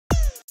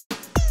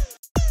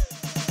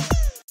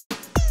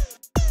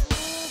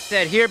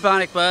said, here at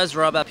Bionic Buzz,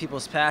 we're all about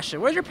people's passion.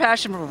 Where's your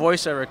passion for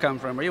voiceover come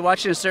from? Were you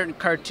watching a certain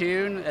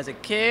cartoon as a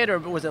kid, or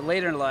was it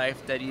later in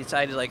life that you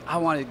decided, like, I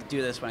want to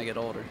do this when I get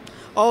older?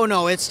 Oh,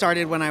 no, it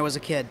started when I was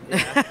a kid.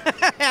 Yeah.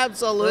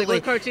 Absolutely. Like,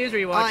 what cartoons were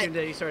you watching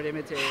that you started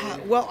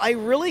imitating? Well, I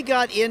really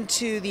got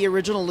into the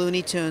original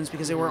Looney Tunes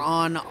because they were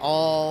on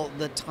all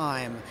the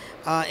time.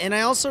 And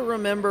I also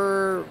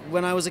remember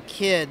when I was a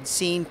kid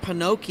seeing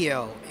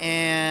Pinocchio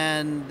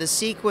and the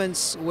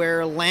sequence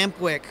where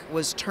Lampwick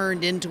was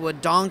turned into a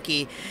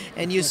donkey,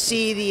 and you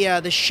see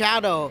the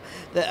shadow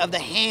of the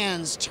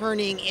hands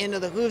turning into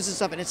the hooves and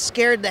stuff, and it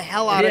scared the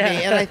hell out of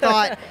me. And I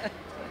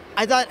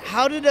thought,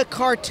 how did a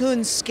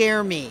cartoon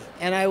scare me?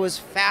 And I was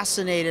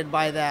fascinated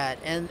by that.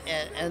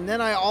 And then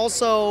I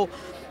also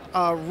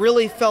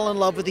really fell in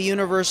love with the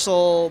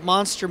Universal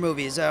monster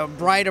movies.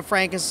 Bride of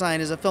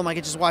Frankenstein is a film I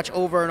could just watch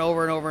over and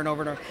over and over and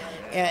over and over.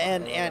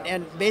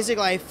 And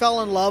basically, I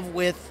fell in love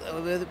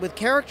with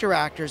character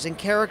actors and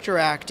character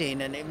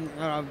acting,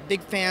 and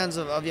big fans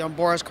of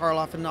Boris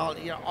Karloff and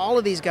all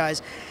of these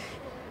guys.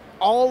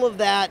 All of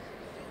that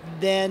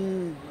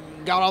then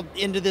got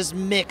into this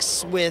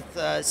mix with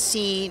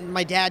seeing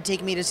my dad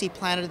taking me to see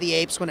Planet of the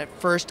Apes when it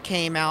first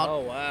came out.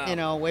 Oh,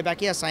 wow. Way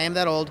back. Yes, I am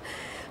that old.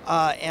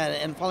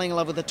 And falling in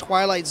love with the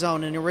Twilight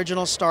Zone and the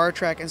original Star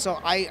Trek. And so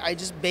I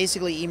just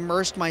basically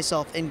immersed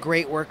myself in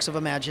great works of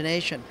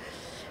imagination.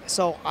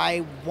 So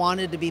I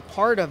wanted to be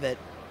part of it.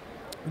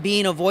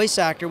 Being a voice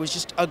actor was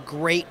just a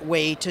great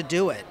way to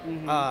do it.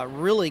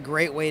 Really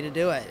great way to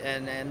do it.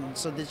 And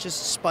so it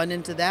just spun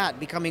into that,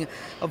 becoming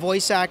a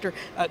voice actor,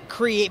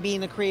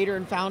 being the creator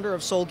and founder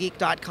of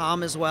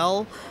SoulGeek.com as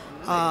well.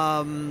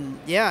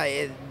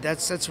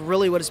 That's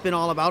really what it's been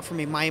all about for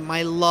me.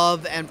 My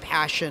love and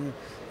passion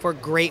for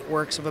great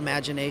works of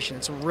imagination.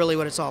 It's really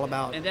what it's all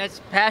about. And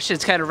that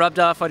passion's kind of rubbed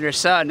off on your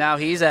son. Now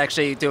he's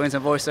actually doing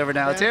some voiceover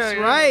now, too. That's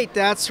right.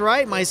 That's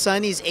right. My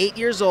son, he's 8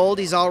 years old.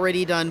 He's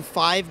already done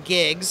 5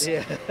 gigs.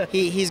 Yeah.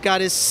 He's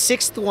got his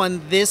 6th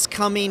one this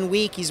coming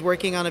week. He's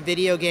working on a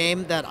video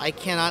game that I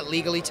cannot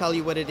legally tell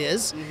you what it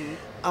is.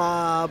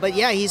 But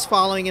yeah, he's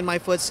following in my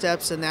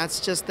footsteps, and that's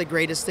just the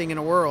greatest thing in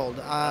the world.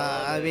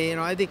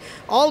 I think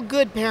all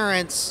good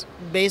parents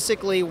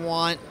basically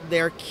want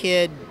their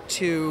kid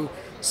to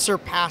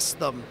surpass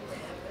them.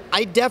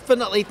 I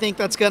definitely think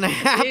that's going to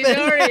happen. He's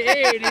already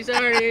 8. He's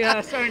already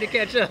starting to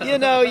catch up. He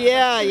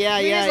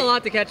has a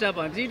lot to catch up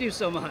on because you do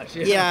so much.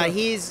 Yeah,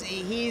 he's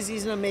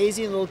an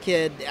amazing little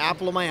kid,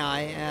 apple of my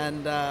eye,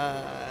 and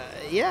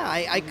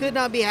I could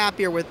not be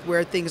happier with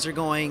where things are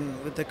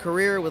going with the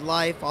career, with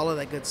life, all of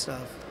that good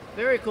stuff.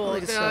 Very cool.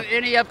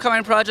 Any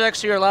upcoming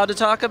projects you're allowed to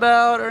talk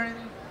about or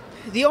anything?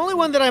 The only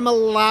one that I'm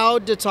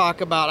allowed to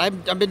talk about,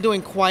 I've been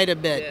doing quite a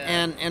bit,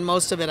 and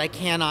most of it I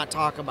cannot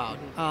talk about.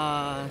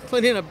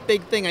 Including a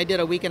big thing I did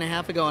a week and a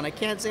half ago, and I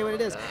can't say what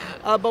it is.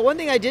 But one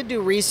thing I did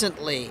do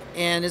recently,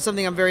 and it's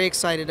something I'm very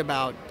excited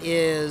about,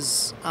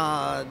 is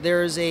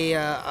there's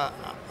a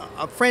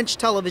French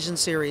television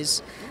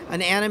series,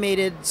 an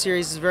animated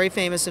series that's very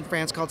famous in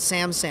France called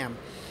Sam Sam.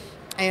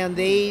 And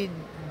they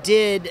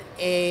did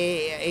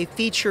a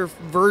feature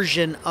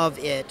version of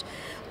it.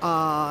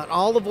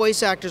 All the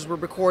voice actors were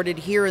recorded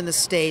here in the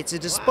States.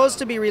 It is supposed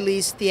to be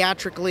released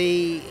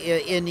theatrically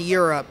in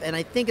Europe, and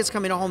I think it's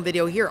coming to home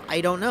video here.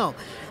 I don't know.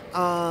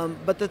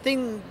 But the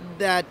thing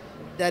that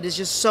is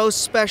just so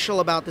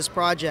special about this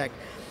project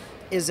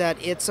is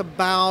that it's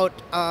about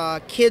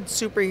kid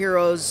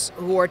superheroes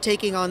who are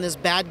taking on this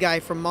bad guy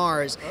from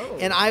Mars. Oh.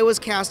 And I was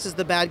cast as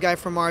the bad guy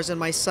from Mars, and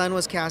my son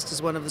was cast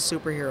as one of the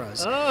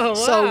superheroes. Oh, wow.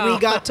 So we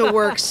got to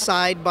work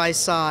side by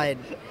side.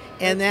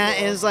 And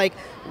it's like,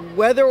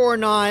 whether or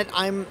not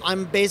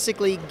I'm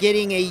basically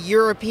getting a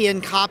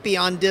European copy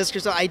on disc or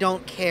so, I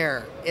don't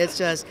care. It's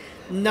just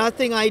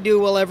nothing I do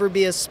will ever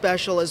be as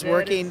special as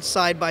working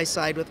side by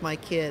side with my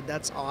kid.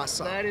 That's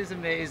awesome. That is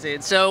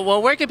amazing. So,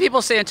 where can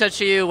people stay in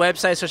touch with you?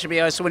 Website, social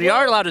media, so when you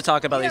are allowed to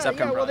talk about these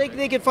upcoming projects?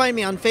 They can find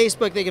me on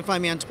Facebook, they can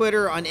find me on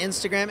Twitter, on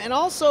Instagram, and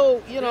also,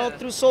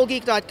 through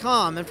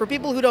SoulGeek.com. And for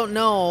people who don't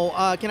know,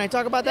 can I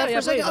talk about that for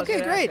a second?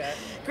 Okay,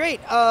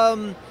 great.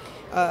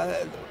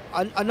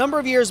 A number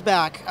of years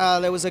back,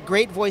 there was a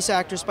great voice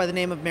actress by the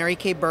name of Mary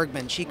Kay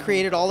Bergman. She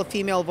created all the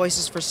female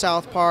voices for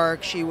South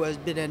Park. She was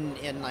been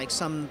in like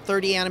some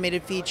 30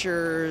 animated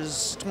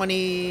features,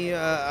 20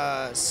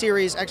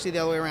 series, actually the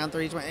other way around,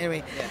 30, 20,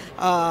 anyway,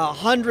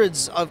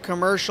 hundreds of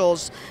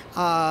commercials.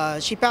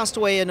 She passed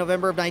away in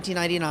November of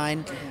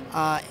 1999.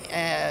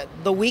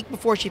 The week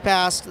before she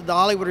passed, The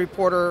Hollywood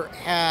Reporter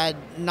had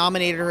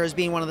nominated her as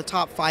being one of the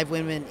top 5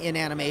 women in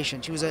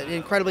animation. She was an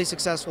incredibly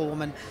successful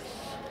woman.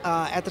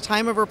 At the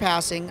time of her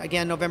passing,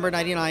 again, November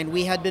 99,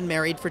 we had been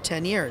married for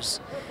 10 years.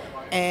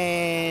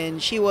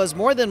 And she was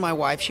more than my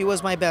wife. She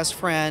was my best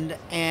friend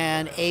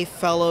and a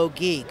fellow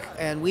geek.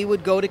 And we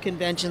would go to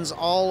conventions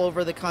all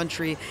over the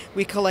country.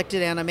 We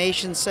collected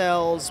animation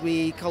cells.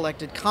 We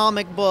collected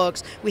comic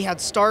books. We had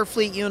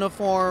Starfleet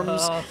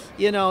uniforms.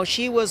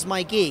 She was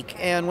my geek.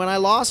 And when I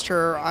lost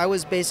her, I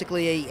was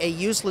basically a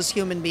useless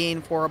human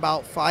being for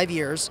about 5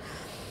 years.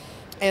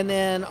 And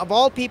then, of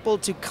all people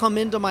to come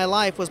into my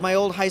life was my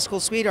old high school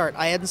sweetheart.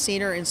 I hadn't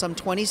seen her in some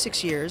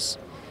 26 years.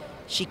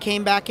 She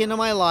came back into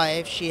my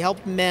life. She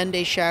helped mend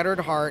a shattered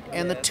heart.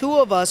 And the two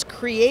of us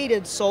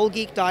created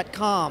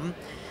SoulGeek.com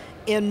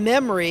in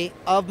memory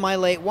of my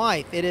late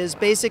wife. It is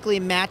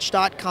basically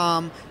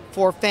Match.com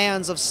for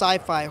fans of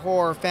sci-fi,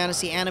 horror,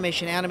 fantasy,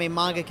 animation, anime,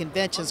 manga,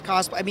 conventions,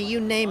 cosplay. I mean, you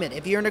name it.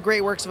 If you're into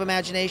great works of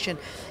imagination,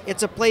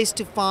 it's a place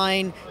to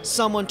find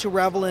someone to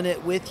revel in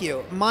it with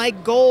you. My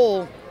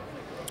goal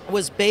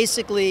was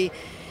basically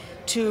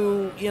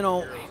to,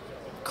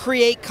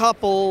 create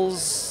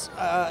couples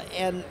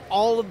and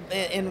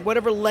and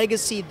whatever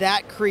legacy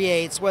that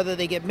creates, whether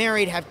they get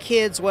married, have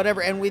kids,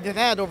 whatever. And we've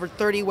had over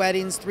 30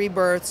 weddings, 3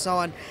 births, so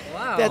on.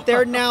 Wow. That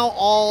they're now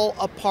all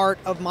a part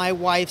of my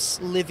wife's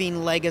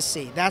living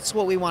legacy. That's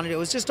what we want to do. It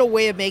was just a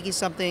way of making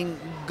something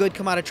good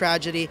come out of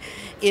tragedy.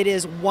 It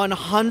is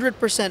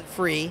 100%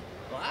 free.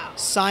 Wow.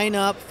 Sign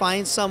up,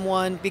 find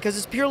someone, because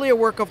it's purely a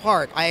work of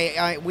heart.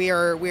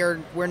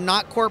 We're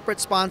not corporate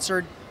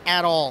sponsored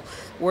at all.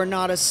 We're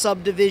not a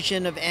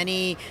subdivision of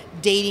any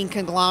dating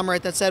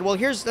conglomerate that said, well,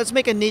 let's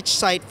make a niche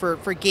site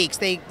for geeks.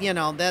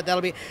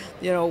 That'll be,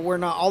 we're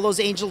not all those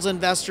angels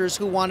investors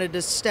who wanted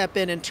to step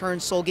in and turn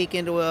Soul Geek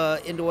into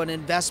an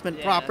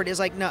investment property. It's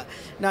like, no.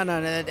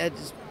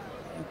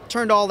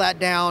 Turned all that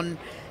down.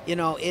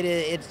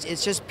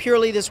 It's just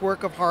purely this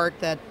work of heart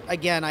that,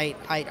 again,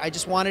 I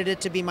just wanted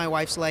it to be my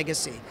wife's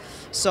legacy.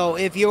 So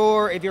if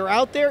you're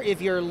out there,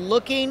 if you're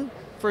looking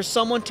for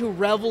someone to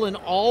revel in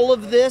all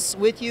of this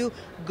with you,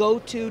 go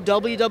to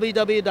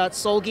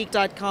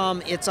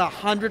www.soulgeek.com. It's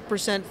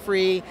 100%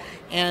 free,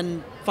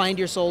 and find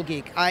your Soul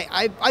Geek.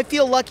 I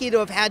feel lucky to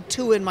have had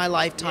 2 in my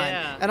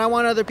lifetime, and I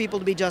want other people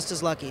to be just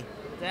as lucky.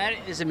 That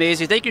is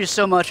amazing. Thank you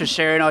so much for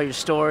sharing all your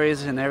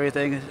stories and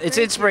everything. It's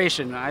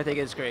inspiration. I think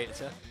it's great.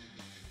 So.